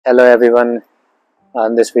Hello everyone,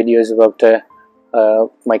 and this video is about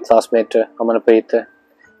my classmate Amanpreet.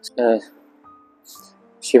 Uh,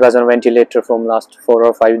 she was on a ventilator from last 4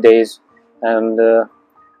 or 5 days, and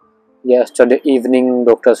yesterday evening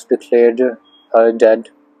doctors declared her dead.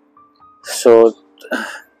 So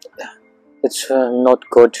it's not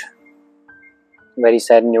good, very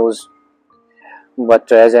sad news.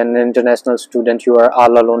 But as an international student, you are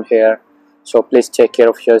all alone here. So please take care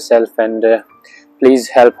of yourself and please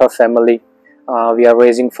help her family. We are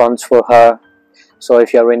raising funds for her. So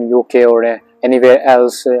if you are in UK or anywhere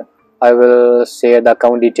else, I will share the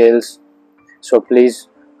account details. So please,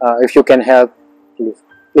 if you can help,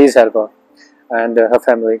 please help her and her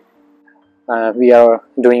family. We are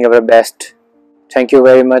doing our best. Thank you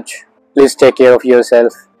very much. Please take care of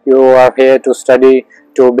yourself. You are here to study,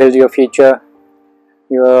 to build your future.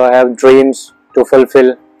 You have dreams to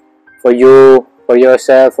fulfill for you, for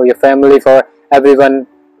yourself, for your family, for everyone.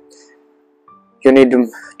 You need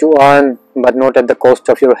to earn, but not at the cost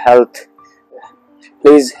of your health.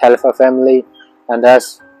 Please help our family and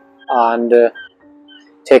us, and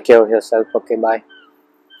take care of yourself. Okay, bye.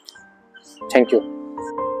 Thank you.